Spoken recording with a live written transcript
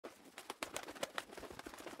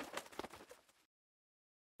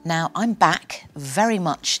Now, I'm back, very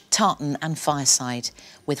much tartan and fireside,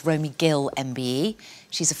 with Romy Gill MBE.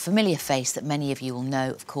 She's a familiar face that many of you will know,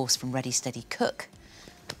 of course, from Ready, Steady, Cook.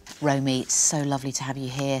 Romy, it's so lovely to have you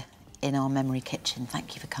here in our memory kitchen.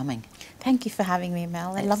 Thank you for coming. Thank you for having me,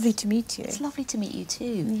 Mel. It's lovely to meet you. It's lovely to meet you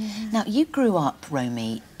too. Yeah. Now, you grew up,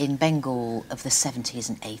 Romy, in Bengal of the 70s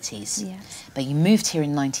and 80s. Yes. But you moved here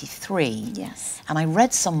in 93. Yes. And I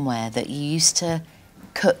read somewhere that you used to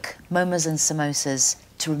cook momas and samosas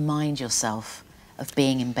to remind yourself of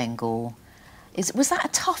being in Bengal. Was that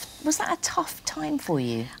a tough time for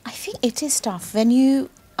you? I think it is tough. When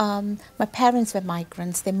you, my parents were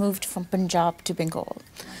migrants. They moved from Punjab to Bengal.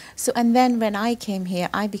 So, and then when I came here,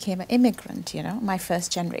 I became an immigrant, you know, my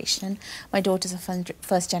first generation. My daughters are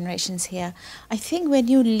first generations here. I think when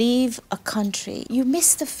you leave a country, you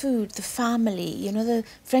miss the food, the family, you know, the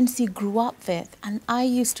friends you grew up with. And I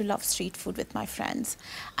used to love street food with my friends.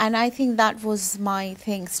 And I think that was my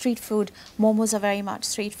thing. Street food, momos are very much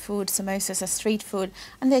street food, samosas are street food,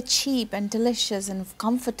 and they're cheap and delicious and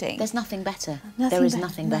comforting. There's nothing better.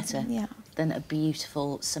 Nothing better yeah. than a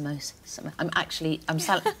beautiful samosa. I'm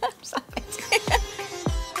salivating.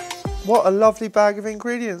 What a lovely bag of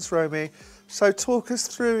ingredients, Romy. So talk us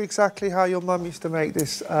through exactly how your mum used to make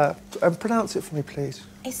this, and pronounce it for me, please.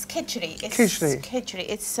 It's khichdi. Khichdi.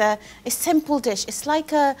 It's a simple dish. It's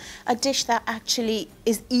like a dish that actually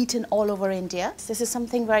is eaten all over India. This is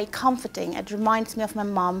something very comforting. It reminds me of my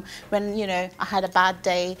mum when, you know, I had a bad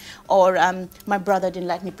day, or my brother didn't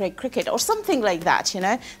let me play cricket, or something like that, you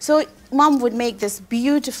know. So mum would make this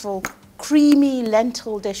beautiful, creamy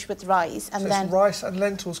lentil dish with rice, and so then it's rice and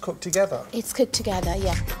lentils cooked together. It's cooked together,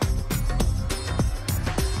 yeah.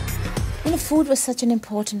 You know, food was such an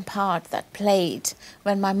important part that played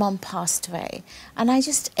when my mum passed away, and I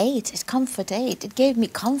just ate. It gave me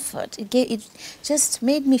comfort. It just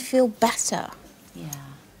made me feel better. Yeah.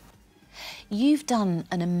 You've done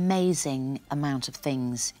an amazing amount of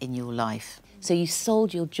things in your life. So you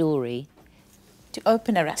sold your jewellery To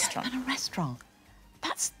open a restaurant. To open a restaurant.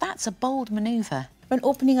 That's a bold manoeuvre. When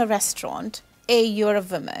opening a restaurant, you're a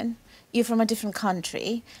woman, you're from a different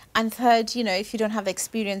country, and third, you know, if you don't have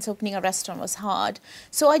experience, opening a restaurant was hard.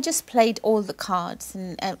 So I just played all the cards,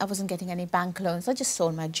 and I wasn't getting any bank loans. I just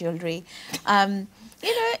sold my jewellery.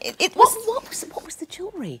 You know, it was... What was the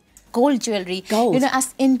jewellery? Gold jewellery. Gold. You know,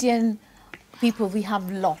 as Indian people, we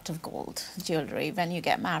have a lot of gold jewellery when you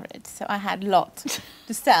get married. So I had a lot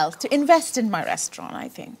to sell, to invest in my restaurant, I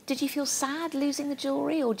think. Did you feel sad losing the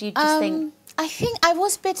jewellery, or do you just think... I think I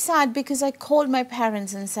was a bit sad because I called my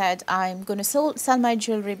parents and said, I'm going to sell my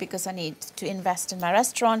jewellery because I need to invest in my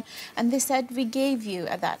restaurant. And they said, we gave you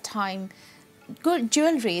at that time good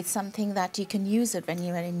jewellery. It's something that you can use it when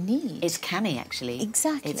you are in need. It's canny, actually.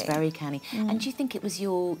 Exactly. It's very canny. And do you think it was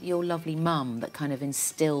your lovely mum that kind of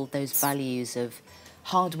instilled those values of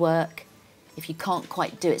hard work? If you can't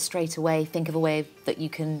quite do it straight away, think of a way that you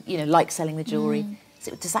can, you know, like selling the jewellery.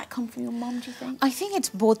 So does that come from your mum, do you think? I think it's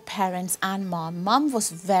both parents and mum. Mum was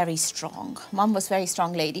very strong. Mum was a very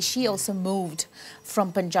strong lady. She also moved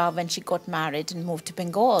from Punjab when she got married and moved to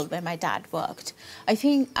Bengal where my dad worked. I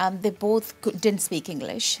think they both didn't speak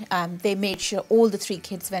English. They made sure all the three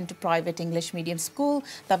kids went to private English medium school,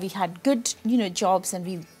 that we had good, you know, jobs and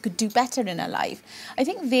we could do better in our life. I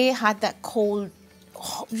think they had that cold,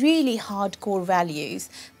 really hardcore values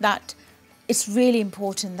that it's really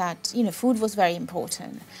important that, you know, food was very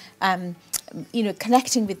important. You know,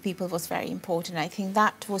 connecting with people was very important. I think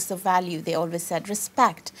that was the value they always said,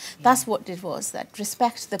 respect. Yeah. That's what it was, that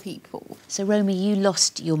respect the people. So, Romy, you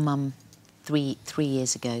lost your mum three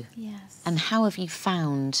years ago. Yes. And how have you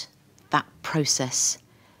found that process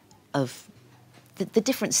of the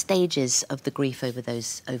different stages of the grief over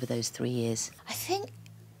those 3 years? I think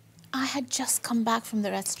I had just come back from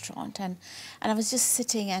the restaurant and I was just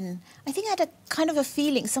sitting, and I think I had a kind of a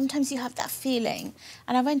feeling. Sometimes you have that feeling.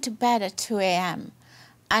 And I went to bed at 2 a.m.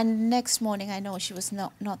 and next morning I know she was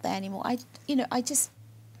not there anymore. I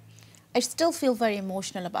still feel very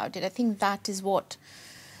emotional about it. I think that is what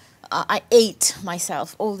I ate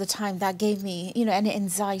myself all the time. That gave me, you know, any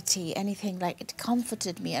anxiety, anything, like it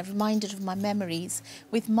comforted me. I reminded of my memories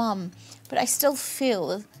with mum. But I still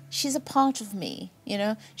feel she's a part of me, you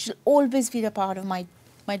know. She'll always be a part of my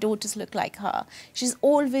daughters look like her. She's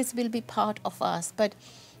always will be part of us. But,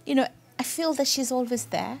 you know, I feel that she's always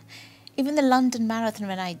there. Even the London Marathon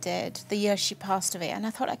when I did, the year she passed away, and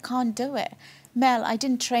I thought I can't do it. Mel, I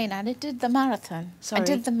didn't train and I did the marathon. Sorry? I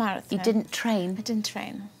did the marathon. You didn't train? I didn't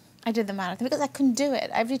train. I did the marathon because I couldn't do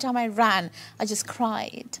it. Every time I ran, I just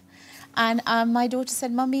cried. And my daughter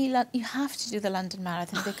said, Mummy, you have to do the London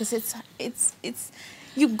Marathon because it's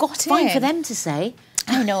you got Fine in. for them to say.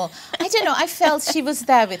 I know. I don't know. I felt she was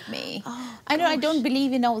there with me. Oh, I know I gosh. don't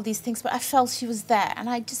believe in all these things, but I felt she was there, and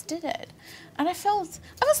I just did it. And I was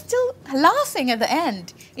still laughing at the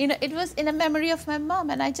end. You know, it was in a memory of my mum,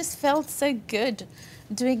 and I just felt so good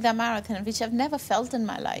doing that marathon, which I've never felt in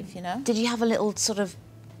my life, you know. Did you have a little sort of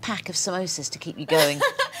pack of samosas to keep you going?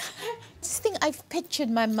 I just think I've pictured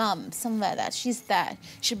my mum somewhere that she's there.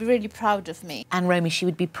 She'll be really proud of me. And Romy, she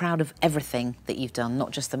would be proud of everything that you've done,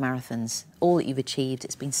 not just the marathons, all that you've achieved.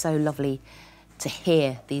 It's been so lovely to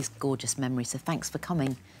hear these gorgeous memories. So thanks for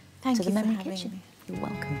coming Thank to you the for Memory having Kitchen. me. You're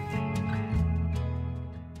welcome.